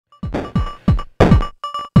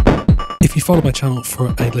followed my channel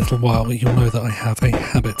for a little while, you'll know that I have a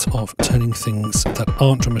habit of turning things that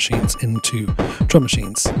aren't drum machines into drum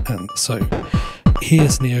machines, and so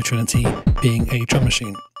here's Neo Trinity being a drum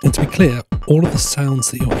machine. And to be clear, all of the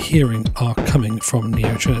sounds that you're hearing are coming from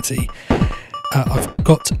Neo Trinity. I've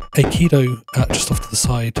got Aikido just off to the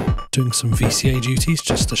side doing some VCA duties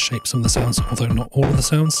just to shape some of the sounds, although not all of the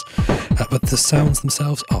sounds, but the sounds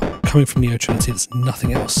themselves are coming from Neo Trinity. There's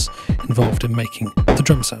nothing else involved in making the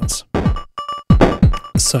drum sounds.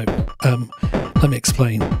 So let me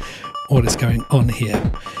explain what is going on here.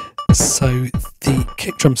 So the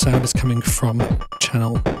kick drum sound is coming from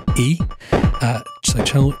channel E. So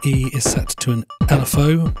channel E is set to an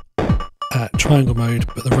LFO triangle mode,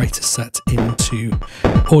 but the rate is set into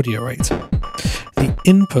audio rate. The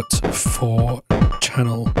input for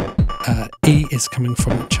channel E is coming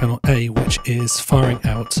from channel A, which is firing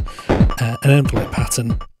out an envelope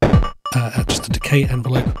pattern, just a decay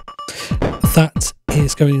envelope. That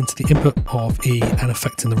is going into the input of E and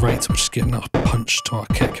affecting the rate, which is giving a punch to our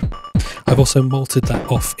kick. I've also malted that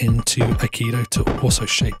off into Aikido to also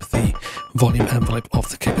shape the volume envelope of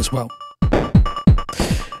the kick as well.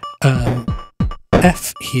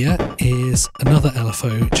 F here is another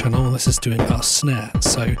LFO channel, and this is doing our snare.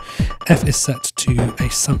 So F is set to a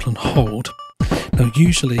sample and hold. Now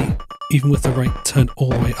usually, even with the rate turned all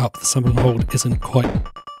the way up, the sample and hold isn't quite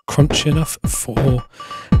crunchy enough for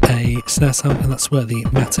a snare sound, and that's where the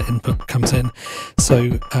meta input comes in. So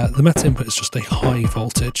the meta input is just a high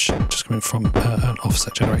voltage, just coming from an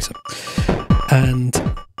offset generator. And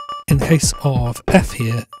in the case of F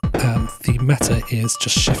here, the meta is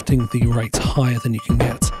just shifting the rate higher than you can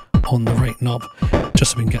get on the rate knob,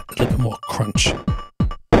 just so we can get a little bit more crunch.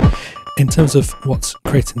 In terms of what's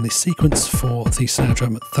creating the sequence for the snare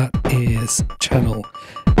drum, that is channel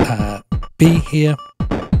B here.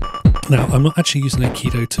 Now, I'm not actually using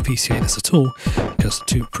Aikido to VCA this at all, because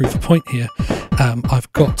to prove a point here,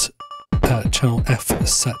 I've got channel F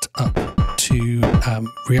set up to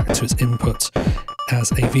react to its input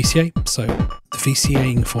as a VCA. So the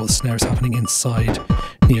VCAing for the snare is happening inside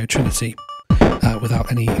Neo Trinity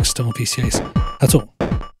without any external VCAs at all.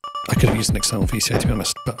 I could have used an external VCA, to be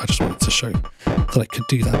honest, but I just wanted to show that I could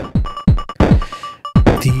do that.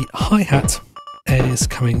 The hi-hat is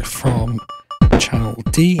coming from channel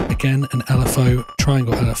D, again an LFO,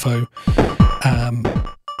 triangle LFO.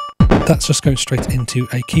 That's just going straight into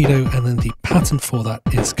Aikido, and then the pattern for that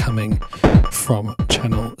is coming from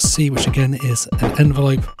channel C, which again is an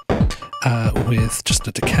envelope with just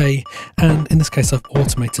a decay, and in this case I've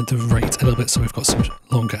automated the rate a little bit, so we've got some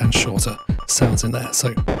longer and shorter sounds in there.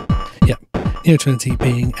 So yeah, Neo Trinity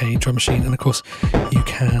being a drum machine, and of course you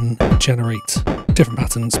can generate different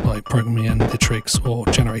patterns by programming in the trigs or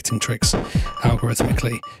generating trigs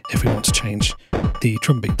algorithmically if we want to change the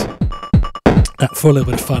drum beat. For a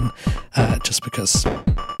little bit of fun, just because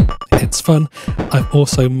it's fun, I've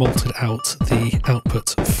also malted out the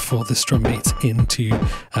output for this drum beat into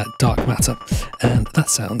dark matter, and that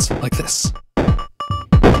sounds like this,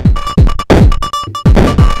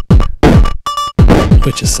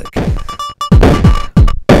 which is sick.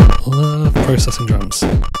 Love processing drums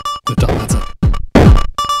with dark matter.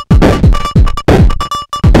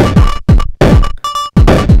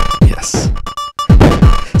 Yes.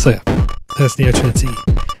 So yeah, there's Neo Trinity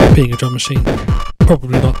being a drum machine.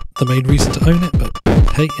 Probably not the main reason to own it, but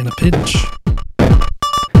hey, in a pinch,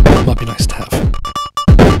 might be nice to have.